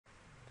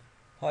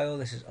Hi all,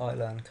 this is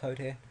iLearnCode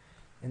here.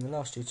 In the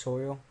last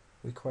tutorial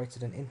we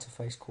created an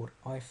interface called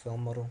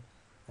iFilmModel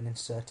and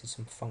inserted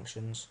some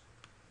functions,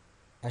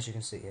 as you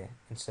can see here,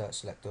 insert,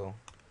 select all,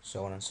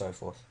 so on and so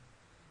forth.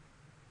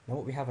 Now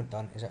what we haven't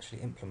done is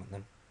actually implement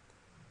them.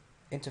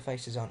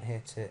 Interfaces aren't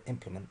here to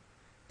implement,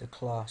 the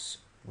class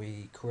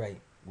we create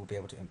will be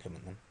able to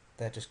implement them.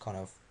 They're just kind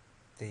of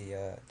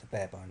the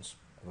bare bones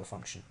of a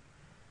function.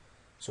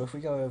 So if we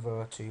go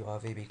over to our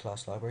VB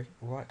class library,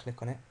 right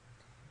click on it,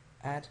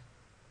 add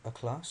a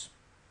class,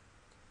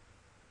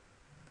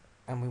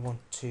 and we want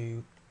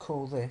to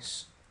call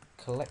this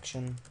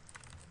collection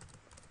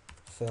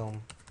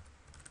film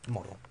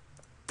model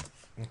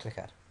and click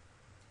add.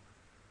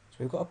 So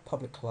we've got a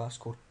public class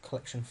called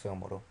collection film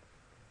model.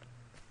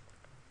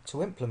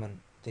 To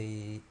implement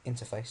the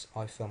interface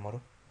iFilm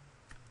model,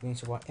 we need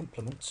to write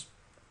implements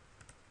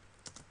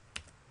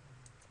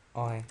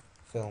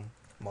iFilm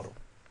model.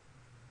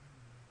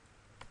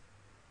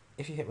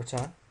 If you hit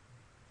return,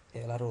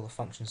 it'll add all the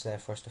functions there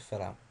for us to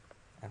fill out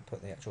and put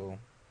the actual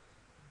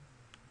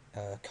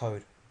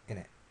code in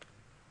it.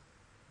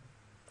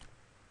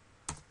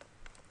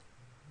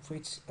 If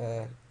we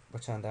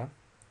return down,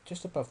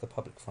 just above the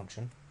public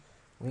function,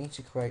 we need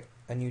to create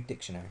a new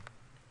dictionary.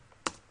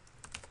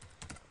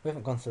 We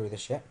haven't gone through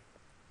this yet,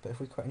 but if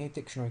we create a new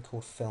dictionary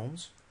called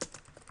films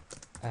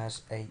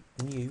as a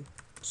new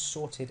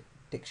sorted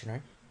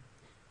dictionary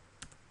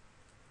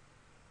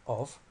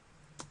of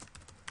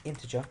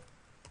integer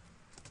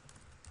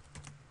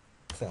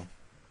film.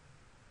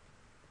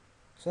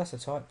 So that's the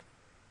type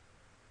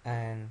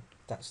and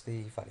that's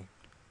the value.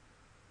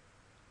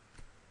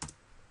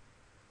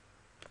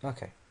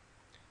 Okay,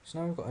 so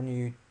now we've got a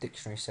new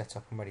dictionary set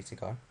up and ready to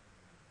go,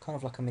 kind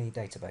of like a mini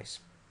database.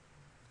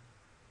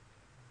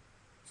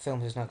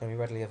 Films is now going to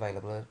be readily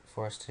available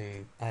for us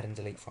to add and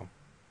delete from.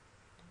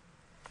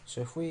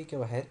 So if we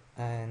go ahead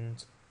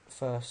and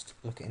first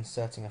look at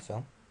inserting a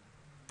film,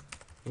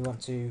 we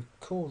want to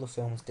call the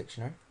films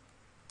dictionary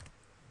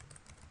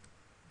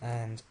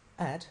and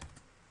add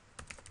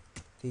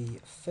the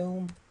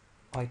film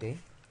ID.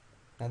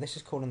 Now this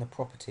is calling the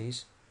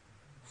properties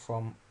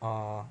from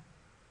our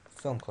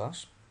film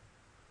class.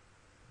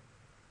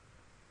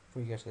 If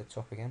we go to the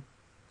top again,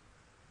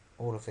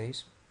 all of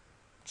these,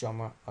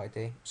 genre,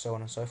 ID, so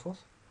on and so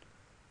forth.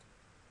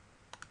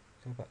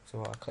 Go back to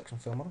our collection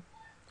film model.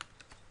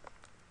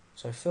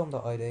 So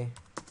film.id,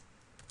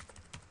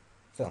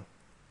 film,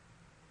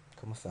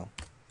 comma film,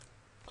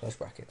 close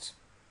brackets.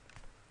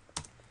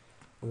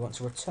 We want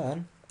to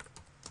return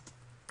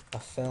a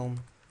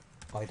film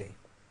ID,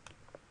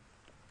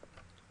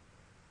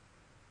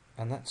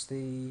 and that's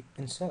the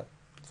insert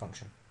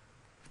function.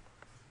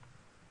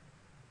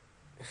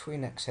 If we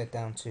next head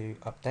down to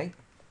update,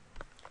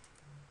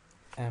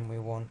 and we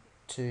want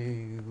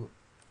to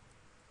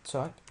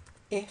type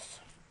if,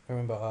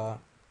 remember our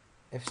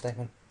if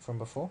statement from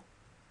before,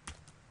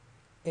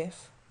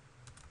 if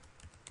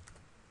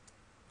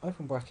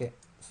open bracket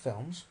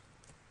films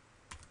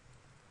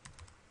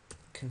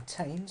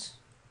contains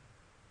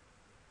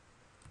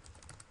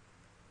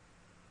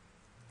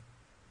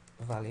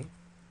value,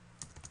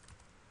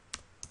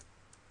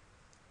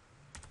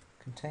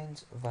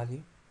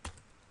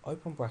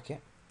 open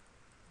bracket,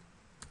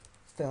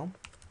 film,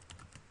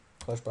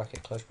 close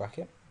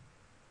bracket,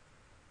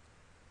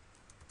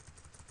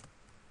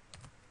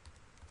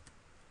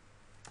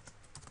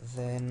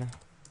 then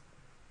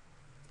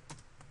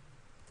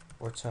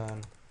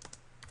return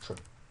true.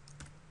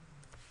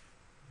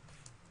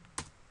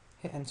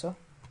 Hit enter,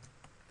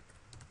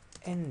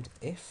 end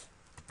if,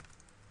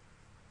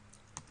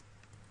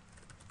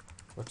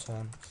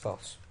 return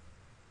false.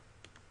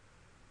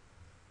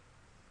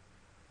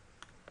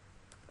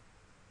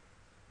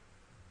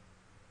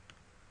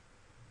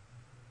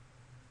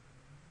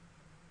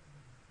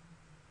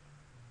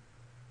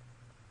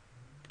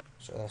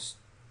 So that's,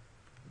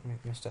 we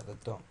missed out the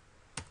dot.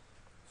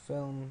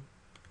 Film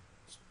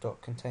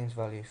dot contains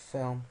value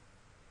film,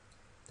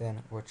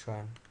 then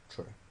return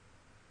true.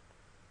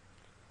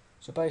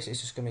 So basically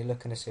it's just going to be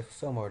looking to see if a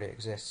film already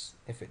exists.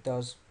 If it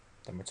does,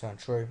 then return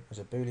true as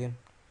a boolean.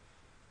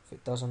 If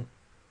it doesn't,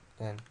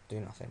 then do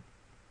nothing.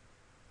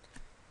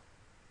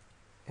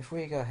 If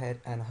we go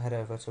ahead and head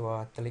over to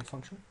our delete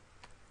function,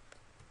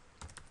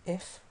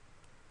 if,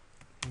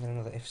 and then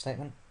another if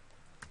statement,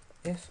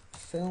 if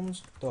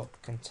films dot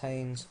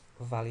contains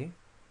value,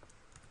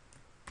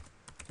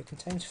 if it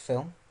contains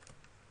film,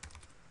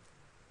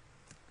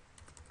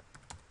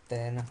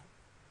 then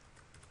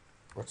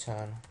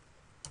return,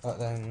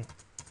 then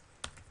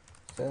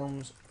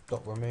films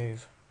dot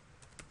remove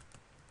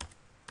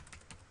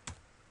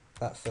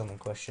that film in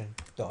question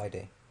dot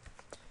ID.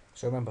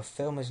 So remember,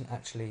 film isn't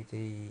actually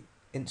the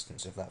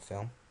instance of that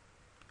film,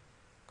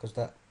 because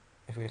that,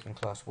 if we look in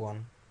class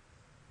 1,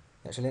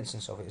 the actual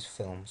instance of it is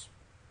films.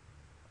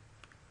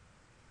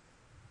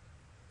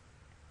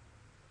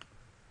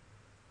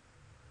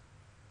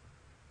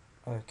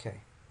 Okay,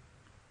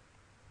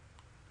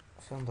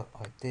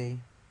 film.id,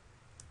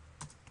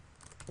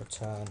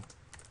 return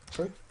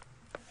true,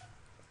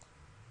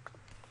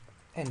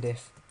 end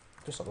if,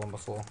 just like the one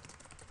before,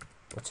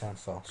 return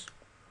false.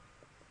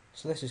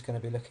 So this is going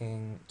to be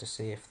looking to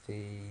see if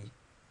the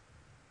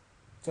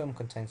film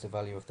contains the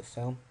value of the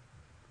film.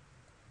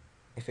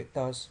 If it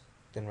does,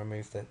 then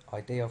remove the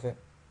ID of it.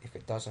 If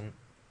it doesn't,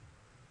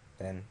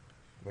 then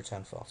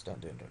return false.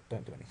 Don't do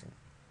anything.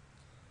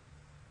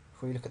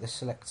 If we look at the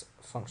select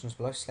functions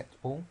below, select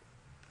all.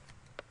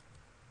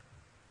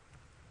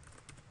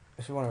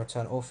 If we want to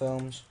return all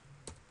films,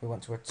 we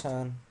want to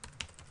return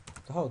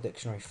the whole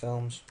dictionary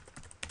films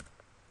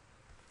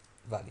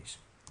values.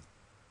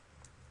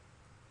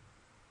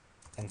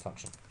 End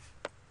function.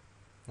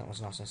 That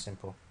was nice and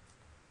simple.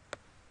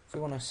 If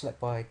we want to select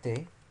by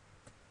ID,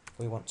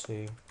 we want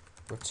to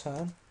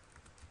return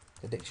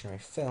the dictionary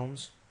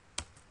films,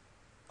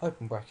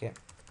 open bracket,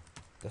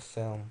 the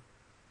film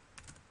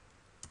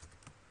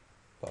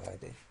by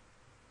ID.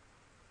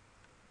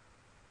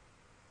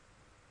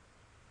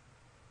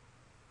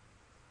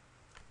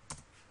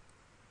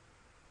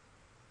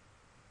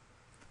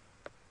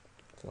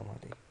 Film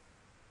ID.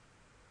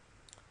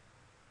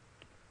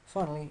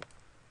 Finally,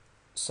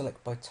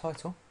 select by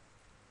title.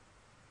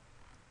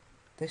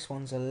 This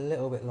one's a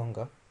little bit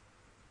longer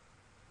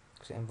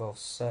because it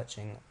involves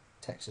searching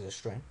text as a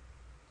string.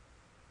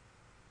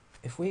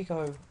 If we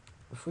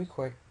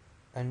create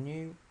a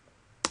new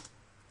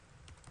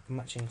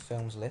matching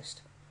films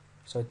list,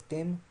 so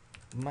dim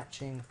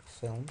matching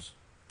films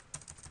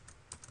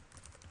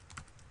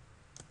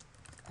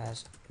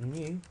as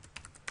new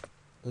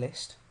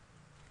list,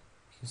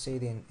 you can see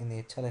in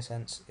the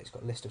IntelliSense it's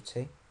got list of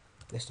T,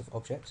 list of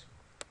objects,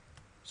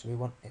 so we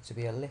want it to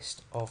be a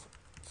list of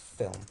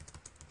film,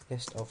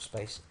 list of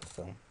space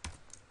film,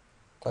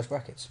 close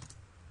brackets,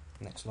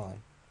 next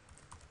line,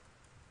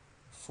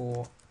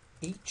 for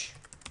each,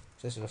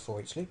 so this is a for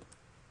each loop,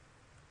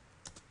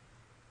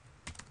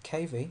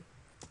 KV,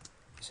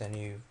 it's a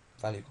new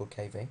value called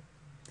KV,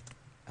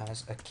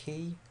 as a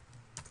key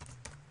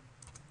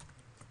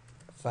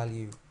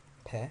value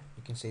pair,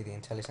 you can see the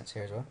IntelliSense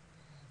here as well,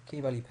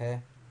 key value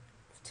pair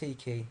of T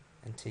key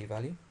and T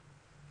value.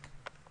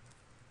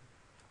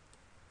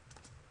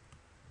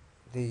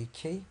 The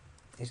key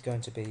is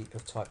going to be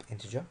of type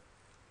integer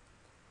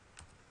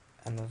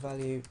and the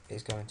value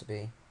is going to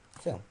be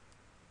film.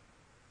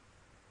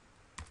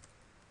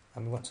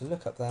 And we want to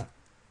look up that,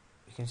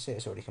 you can see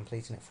it's already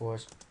completing it for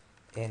us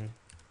in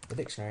the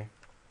dictionary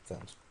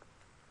films.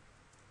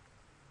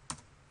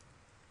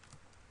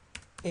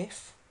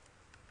 If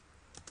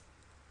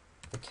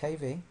the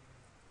KV,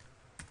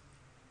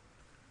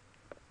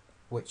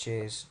 which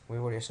is we've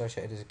already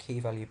associated as a key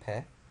value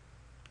pair,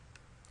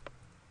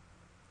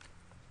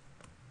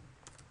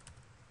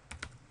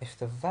 if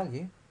the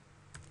value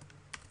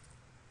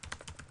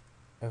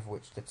of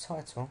which the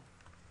title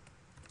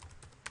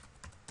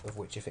of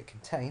which if it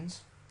contains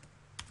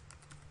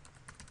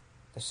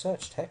the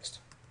search text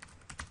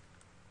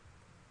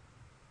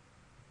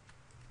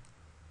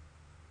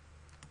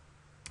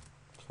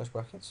close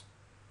brackets,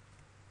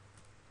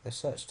 the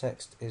search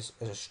text is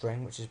as a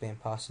string which is being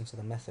passed into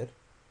the method,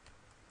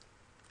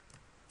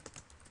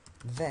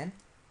 then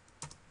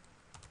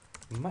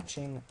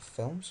matching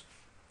films,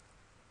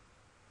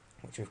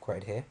 which we've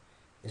created here,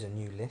 is a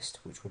new list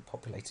which we're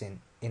populating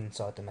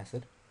inside the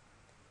method.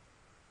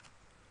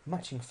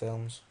 Matching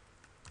films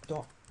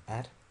dot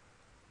add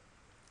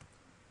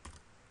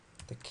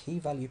the key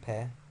value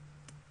pair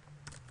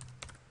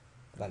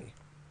value,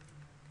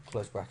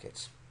 close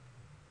brackets,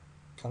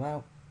 come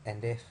out,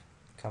 end if,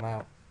 come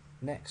out,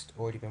 next,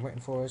 already been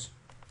written for us.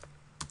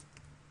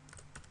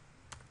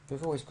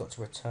 We've always got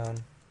to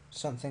return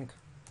something.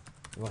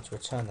 We want to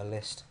return the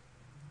list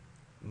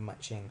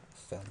matching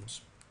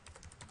films.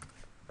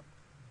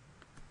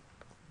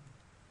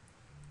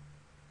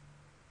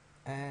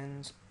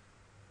 And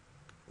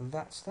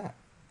that's that.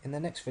 In the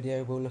next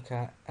video we'll look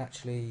at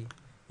actually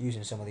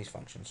using some of these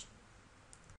functions.